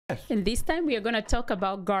And this time we are going to talk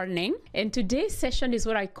about gardening. And today's session is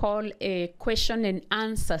what I call a question and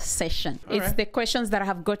answer session. It's the questions that I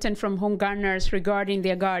have gotten from home gardeners regarding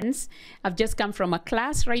their gardens. I've just come from a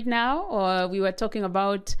class right now. We were talking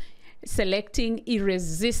about selecting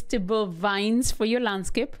irresistible vines for your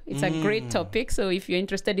landscape. It's a great topic. So if you're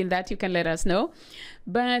interested in that, you can let us know.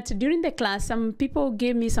 But during the class, some people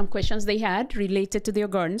gave me some questions they had related to their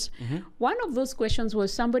gardens. One of those questions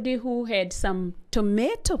was somebody who had some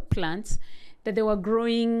tomato plants that they were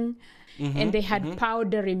growing and they had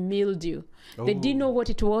powdery mildew. They didn't know what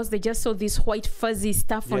it was. They just saw this white fuzzy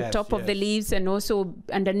stuff on top of the leaves and also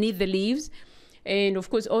underneath the leaves. And of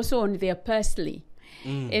course, also on their parsley.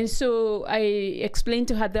 And so I explained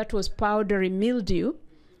to her that was powdery mildew.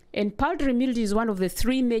 And powdery mildew is one of the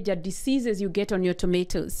three major diseases you get on your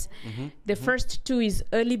tomatoes. The first two is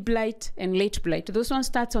early blight and late blight. Those ones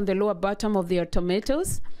start on the lower bottom of your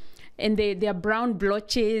tomatoes. And they are brown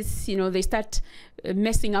blotches. You know, they start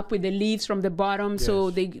messing up with the leaves from the bottom. So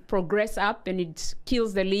they progress up and it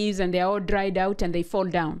kills the leaves and they're all dried out and they fall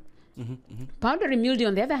down. Powdery mildew,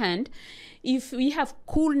 on the other hand, if we have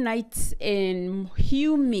cool nights and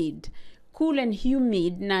cool and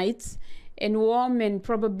humid nights, and warm and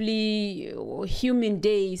probably humid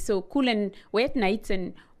days, so cool and wet nights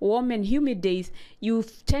and warm and humid days, you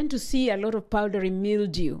tend to see a lot of powdery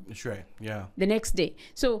mildew. That's right, yeah. The next day.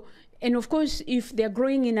 So, and of course, if they're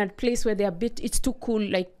growing in a place where it's too cool,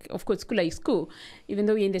 like, of course, cooler is cool, even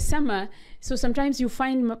though you're in the summer. So sometimes you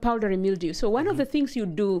find powdery mildew. So one of the things you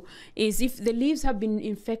do is if the leaves have been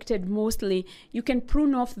infected mostly, you can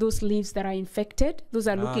prune off those leaves that are infected. Those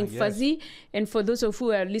are looking fuzzy. And for those of you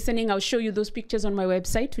who are listening, I'll show you those pictures on my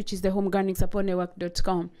website, which is the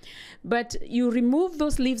homegardeningsupportnetwork.com. But you remove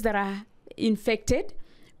those leaves that are infected,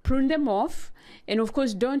 prune them off, and of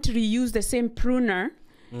course, don't reuse the same pruner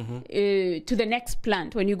to the next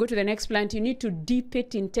plant. When you go to the next plant, you need to dip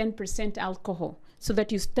it in 10% alcohol so that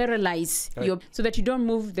you sterilize so that you don't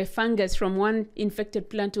move the fungus from one infected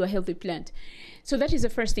plant to a healthy plant. So that is the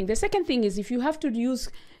first thing. The second thing is if you have to use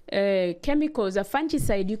chemicals, a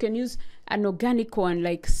fungicide, you can use an organic one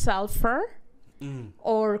like sulfur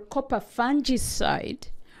or copper fungicide,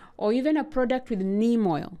 or even a product with neem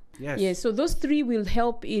oil. Yes, so those three will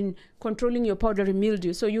help in controlling your powdery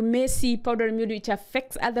mildew. So you may see powdery mildew which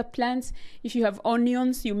affects other plants. If you have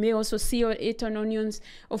onions, you may also see it on onions.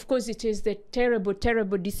 Of course, it is the terrible,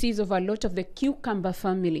 terrible disease of a lot of the cucumber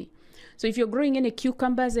family. So if you're growing any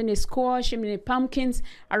cucumbers, any squash, any pumpkins,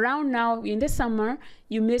 around now in the summer,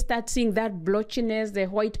 you may start seeing that blotchiness, the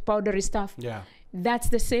white powdery stuff. That's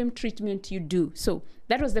the same treatment you do. So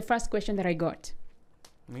that was the first question that I got.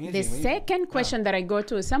 The second question that I got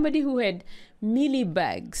was somebody who had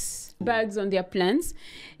mealybugs on their plants,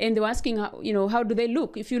 and they were asking, how do they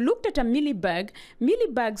look? If you looked at a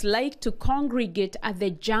mealybugs like to congregate at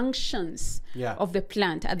the junctions of the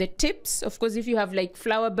plant, at the tips. Of course, if you have like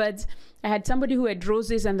flower buds, I had somebody who had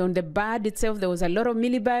roses, and on the bud itself, there was a lot of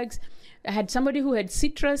mealybugs. I had somebody who had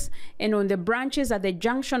citrus, and on the branches, at the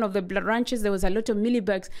junction of the branches, there was a lot of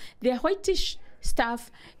mealybugs. They're whitish stuff,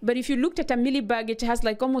 but if you looked at a mealybug, it has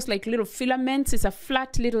like almost like little filaments. It's a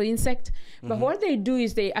flat little insect. But what they do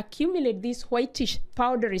is they accumulate this whitish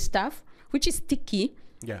powdery stuff, which is sticky.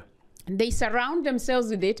 They surround themselves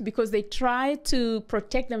with it because they try to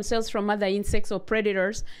protect themselves from other insects or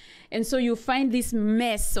predators. And so you find this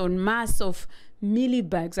mass of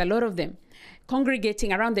mealybugs, a lot of them,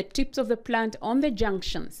 congregating around the tips of the plant on the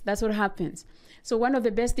junctions. That's what happens. So one of the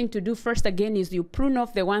best things to do first, again, is you prune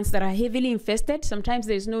off the ones that are heavily infested. Sometimes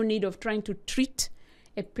there's no need of trying to treat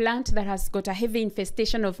a plant that has got a heavy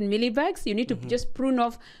infestation of mealybugs. You need to just prune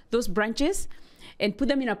off those branches and put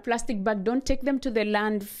them in a plastic bag. Don't take them to the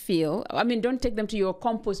landfill. I mean, don't take them to your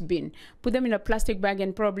compost bin. Put them in a plastic bag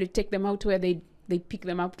and probably take them out where they pick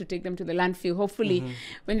them up to take them to the landfill. Hopefully,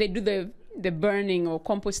 when they do the burning or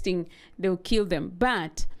composting, they'll kill them.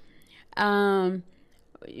 But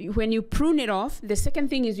when you prune it off, the second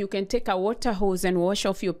thing is you can take a water hose and wash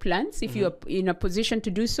off your plants if you're in a position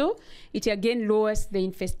to do so. It again lowers the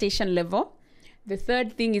infestation level. The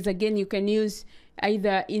third thing is, again, you can use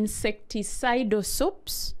either insecticidal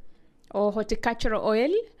soaps or horticultural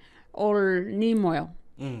oil or neem oil,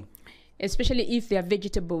 especially if they are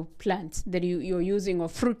vegetable plants that you're using, or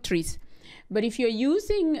fruit trees. But if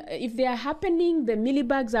they are happening, the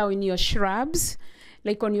mealybugs are in your shrubs,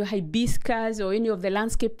 like on your hibiscus or any of the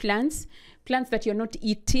landscape plants that you're not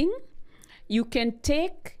eating, you can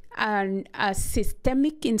take a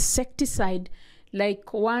systemic insecticide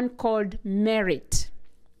like one called Merit.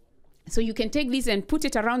 So you can take this and put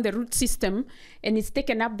it around the root system, and it's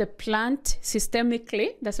taken up the plant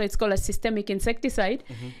systemically. That's why it's called a systemic insecticide.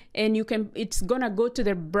 And it's gonna go to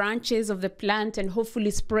the branches of the plant and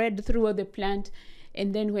hopefully spread throughout the plant.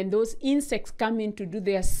 And then when those insects come in to do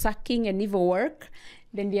their sucking and evil work,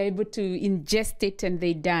 then they're able to ingest it and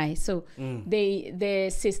they die. So the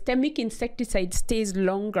systemic insecticide stays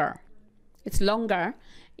longer. It's longer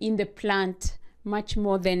in the plant, much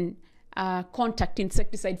more than contact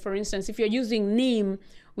insecticide. For instance, if you're using neem,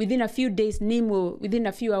 within a few days, neem will, within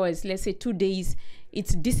a few hours, let's say 2 days,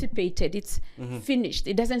 it's dissipated, it's finished.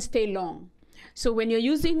 It doesn't stay long. So when you're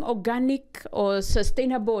using organic or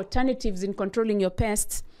sustainable alternatives in controlling your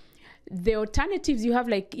pests, the alternatives you have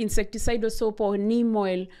like insecticidal soap or neem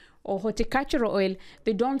oil or horticultural oil,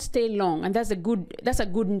 they don't stay long, and that's a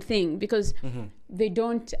good thing, because they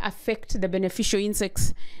don't affect the beneficial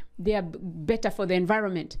insects. They are better for the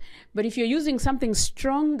environment. But if you're using something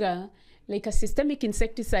stronger, like a systemic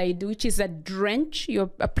insecticide, which is a drench,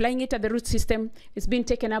 you're applying it at the root system, it's being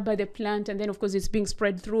taken up by the plant, and then of course it's being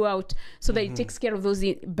spread throughout so that it takes care of those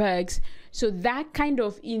bugs. So that kind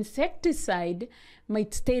of insecticide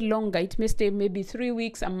might stay longer. It may stay maybe 3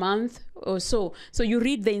 weeks, a month or so. So you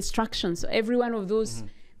read the instructions. Every one of those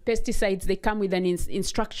pesticides, they come with an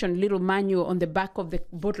instruction, little manual on the back of the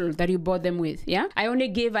bottle that you bought them with. Yeah, I only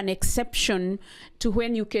gave an exception to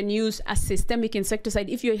when you can use a systemic insecticide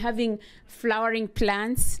if you're having flowering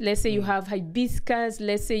plants. Let's say you have hibiscus.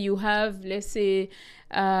 Let's say you have, like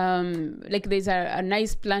there's a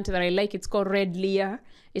nice plant that I like. It's called red leer.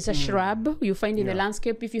 It's a shrub you find in the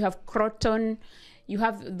landscape. If you have croton, you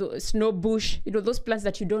have the snow bush, those plants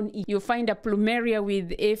that you don't eat. You'll find a plumeria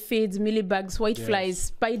with aphids, mealybugs, whiteflies,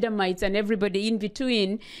 spider mites, and everybody in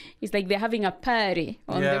between. It's like they're having a party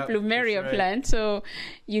on the plumeria plant. So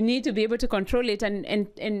you need to be able to control it.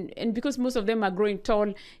 And because most of them are growing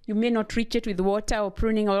tall, you may not reach it with water or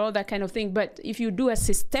pruning or all that kind of thing. But if you do a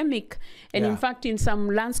systemic, and in fact, in some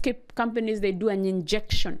landscape companies, they do an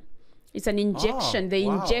injection. It's an injection. They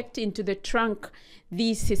inject into the trunk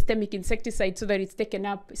these systemic insecticides so that it's taken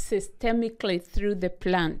up systemically through the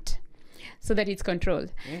plant so that it's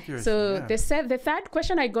controlled. So the third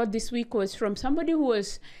question I got this week was from somebody who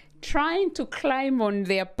was trying to climb on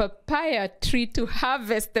their papaya tree to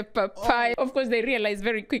harvest the papaya. Of course, they realized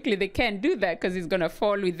very quickly they can't do that because it's going to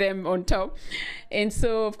fall with them on top. And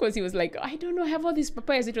so, of course, he was like, I don't know, I have all these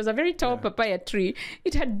papayas. It was a very tall papaya tree.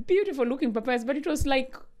 It had beautiful looking papayas, but it was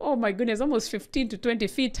like, oh my goodness, almost 15 to 20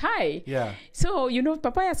 feet high. Yeah. So,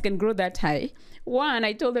 papayas can grow that high. One,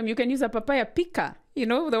 I told them you can use a papaya picker. The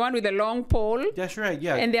one with the long pole. That's right,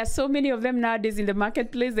 yeah. And there are so many of them nowadays in the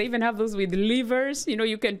marketplace. They even have those with levers.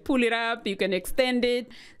 You can pull it up, you can extend it.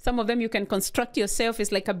 Some of them you can construct yourself.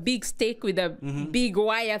 It's like a big stake with a big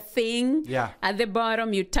wire thing. Yeah. At the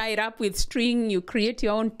bottom, you tie it up with string. You create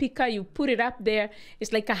your own picker. You put it up there.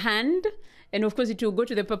 It's like a hand. And of course, it will go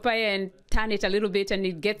to the papaya and turn it a little bit, and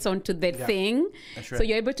it gets onto the thing. That's right. So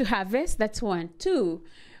you're able to harvest. That's one. Two,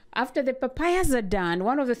 after the papayas are done,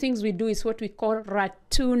 one of the things we do is what we call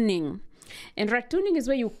rattooning. And rattooning is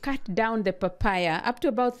where you cut down the papaya up to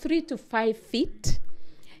about 3 to 5 feet,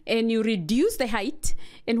 and you reduce the height.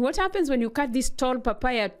 And what happens when you cut this tall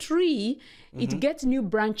papaya tree, it gets new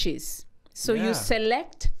branches. So you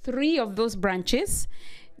select 3 of those branches.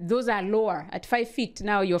 Those are lower at 5 feet.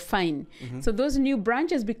 Now you're fine. So those new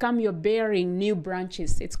branches become your bearing new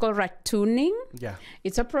branches. It's called rattooning. Yeah.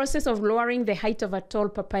 It's a process of lowering the height of a tall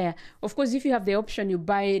papaya. Of course, if you have the option, you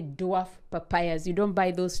buy dwarf papayas. You don't buy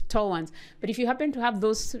those tall ones. But if you happen to have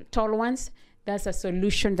those tall ones, that's a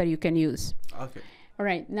solution that you can use. Okay. All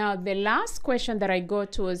right. Now, the last question that I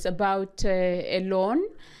got was about a lawn,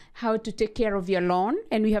 how to take care of your lawn.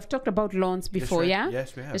 And we have talked about lawns before,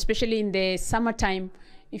 Yes, we have. Especially in the summertime.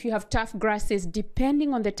 If you have tough grasses,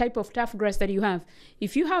 depending on the type of tough grass that you have.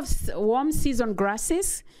 If you have warm season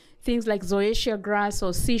grasses, things like zoysia grass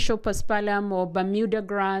or seashore paspalum or Bermuda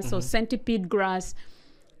grass or centipede grass,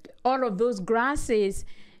 all of those grasses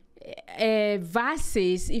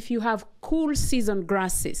versus if you have cool season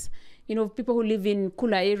grasses. People who live in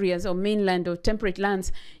cooler areas or mainland or temperate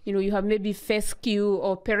lands, you have maybe fescue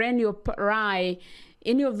or perennial rye,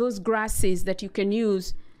 any of those grasses that you can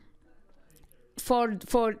use. For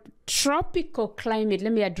tropical climate,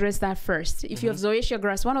 let me address that first. If you have zoysia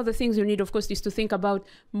grass, one of the things you need, of course, is to think about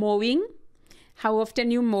mowing, how often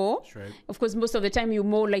you mow. Right. Of course, most of the time you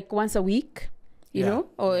mow like once a week, you know,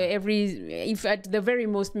 or if at the very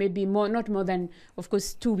most, maybe not more than, of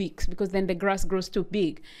course, 2 weeks, because then the grass grows too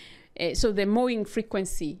big. So the mowing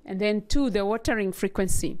frequency. And then 2, the watering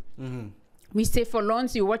frequency. We say for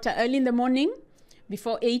lawns, you water early in the morning,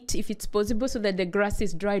 before 8 if it's possible, so that the grass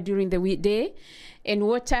is dry during the weekday, and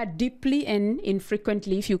water deeply and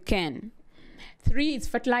infrequently if you can. 3 is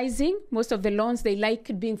fertilizing. Most of the lawns, they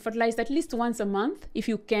like being fertilized at least once a month if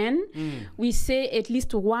you can. We say at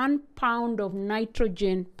least 1 pound of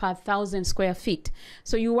nitrogen per 1,000 square feet.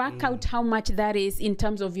 So you work out how much that is in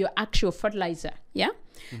terms of your actual fertilizer. Yeah.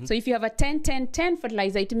 So if you have a 10-10-10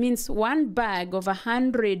 fertilizer, it means 1 bag of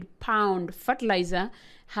 100-pound fertilizer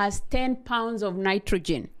has 10 pounds of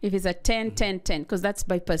nitrogen. If it's a 10-10-10, because that's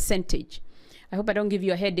by percentage. I hope I don't give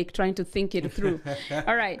you a headache trying to think it through.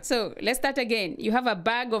 All right, so let's start again. You have a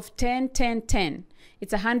bag of 10-10-10.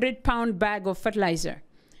 It's a 100-pound bag of fertilizer.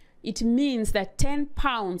 It means that 10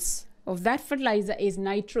 pounds of that fertilizer is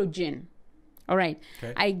nitrogen. All right.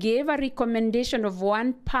 Okay. I gave a recommendation of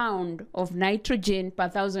 1 pound of nitrogen per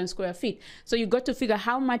 1,000 square feet. So you got to figure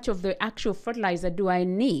how much of the actual fertilizer do I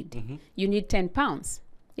need? You need 10 pounds.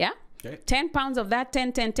 Yeah? Okay. 10 pounds of that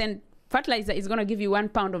 10-10-10 fertilizer is going to give you 1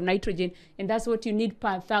 pound of nitrogen, and that's what you need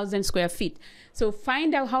per 1,000 square feet. So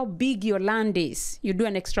find out how big your land is. You do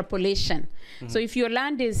an extrapolation. So if your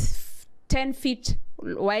land is 10 feet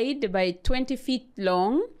wide by 20 feet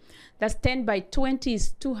long, that's 10 by 20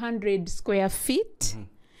 is 200 square feet.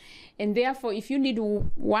 And therefore, if you need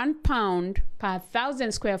 1 pound per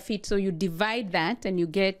 1,000 square feet, so you divide that and you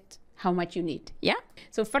get how much you need. Yeah?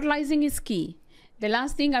 So fertilizing is key. The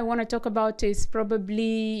last thing I want to talk about is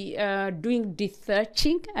probably doing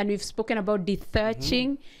dethatching. And we've spoken about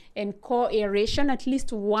dethatching and core aeration at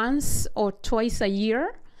least once or twice a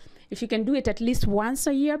year. If you can do it at least once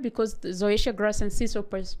a year, because the zoysia grass and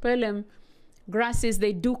Cisoperspellum grasses,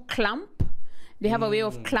 they do clump. They have a way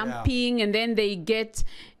of clumping, and then they get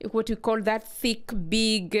what we call that thick,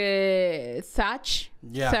 big thatch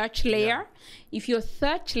layer. If your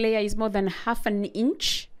thatch layer is more than ½ an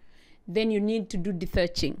inch, then you need to do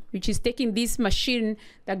dethatching, which is taking this machine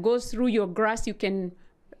that goes through your grass. You can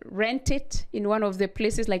rent it in one of the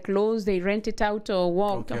places like Lowe's, they rent it out, or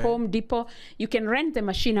Home Depot. You can rent the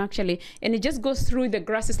machine actually, and it just goes through the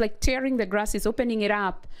grass. It's like tearing the grass, it's opening it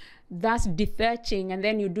up. That's dethatching. And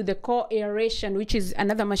then you do the core aeration, which is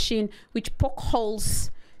another machine which poke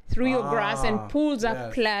holes through your grass and pulls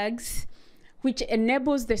up plugs, which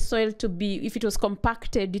enables the soil to be, if it was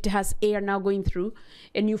compacted, it has air now going through.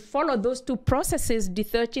 And you follow those 2 processes,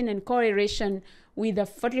 dethatching and core aeration, with a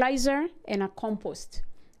fertilizer and a compost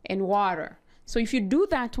and water. So if you do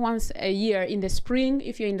that once a year in the spring,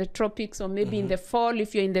 if you're in the tropics, or maybe in the fall,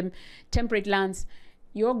 if you're in the temperate lands,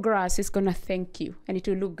 your grass is going to thank you, and it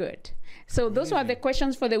will look good. So those were the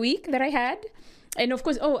questions for the week that I had. And of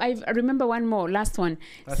course, I remember one more, last one.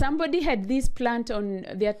 Somebody had this plant on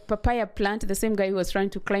their papaya plant, the same guy who was trying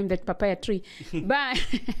to climb that papaya tree. But,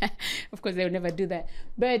 of course, they would never do that.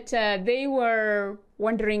 But they were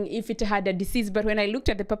wondering if it had a disease. But when I looked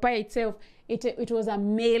at the papaya itself, it was a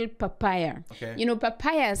male papaya. Okay. You know,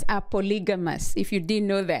 papayas are polygamous, if you didn't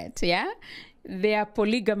know that, yeah? They are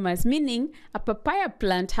polygamous, meaning a papaya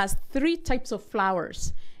plant has 3 types of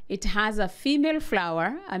flowers. It has a female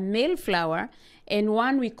flower, a male flower, and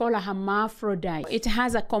one we call a hermaphrodite. It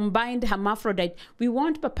has a combined hermaphrodite. We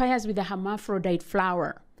want papayas with a hermaphrodite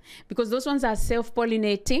flower because those ones are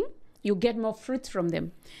self-pollinating. You get more fruits from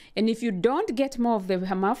them. And if you don't get more of the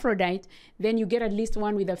hermaphrodite, then you get at least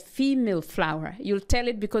one with a female flower. You'll tell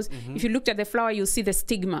it because if you looked at the flower, you'll see the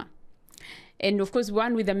stigma. And of course,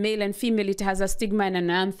 one with a male and female, it has a stigma and an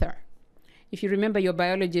anther. If you remember your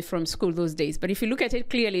biology from school those days. But if you look at it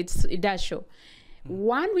clearly, it does show.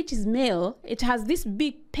 One which is male, it has this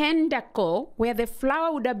big pentacle where the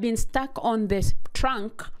flower would have been stuck on the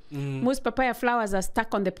trunk. Most papaya flowers are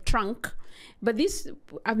stuck on the trunk. But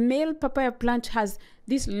a male papaya plant has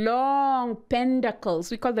these long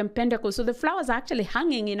pentacles. We call them pentacles. So the flowers are actually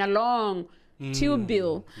hanging in a long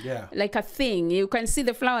tubule, like a thing. You can see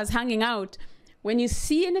the flowers hanging out. When you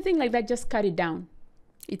see anything like that, just cut it down.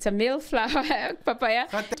 It's a male flower papaya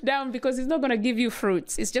down because it's not going to give you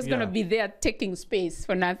fruits. It's just going to be there taking space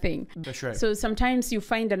for nothing. That's right. So sometimes you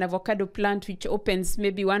find an avocado plant which opens,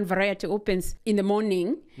 maybe one variety opens in the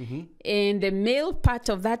morning, and the male part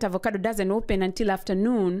of that avocado doesn't open until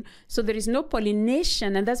afternoon. So there is no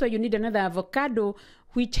pollination, and that's why you need another avocado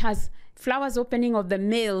which has flowers opening of the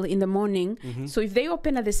male in the morning. So if they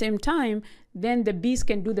open at the same time, then the bees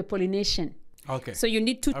can do the pollination. Okay. So you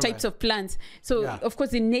need 2 types of plants. So of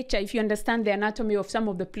course in nature, if you understand the anatomy of some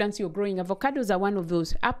of the plants you're growing, avocados are one of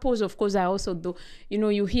those. Apples, of course, are also,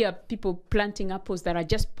 you hear people planting apples that are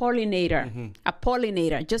just pollinator, a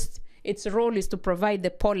pollinator, just its role is to provide the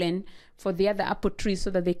pollen for the other apple trees so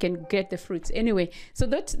that they can get the fruits. Anyway, so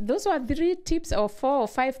those are 3 tips or 4 or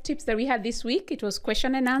 5 tips that we had this week. It was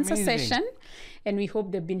question and answer session, and we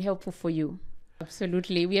hope they've been helpful for you.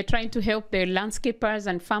 Absolutely. We are trying to help the landscapers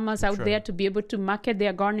and farmers out there to be able to market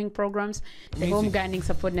their gardening programs. The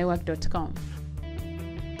HomeGardeningSupportNetwork.com.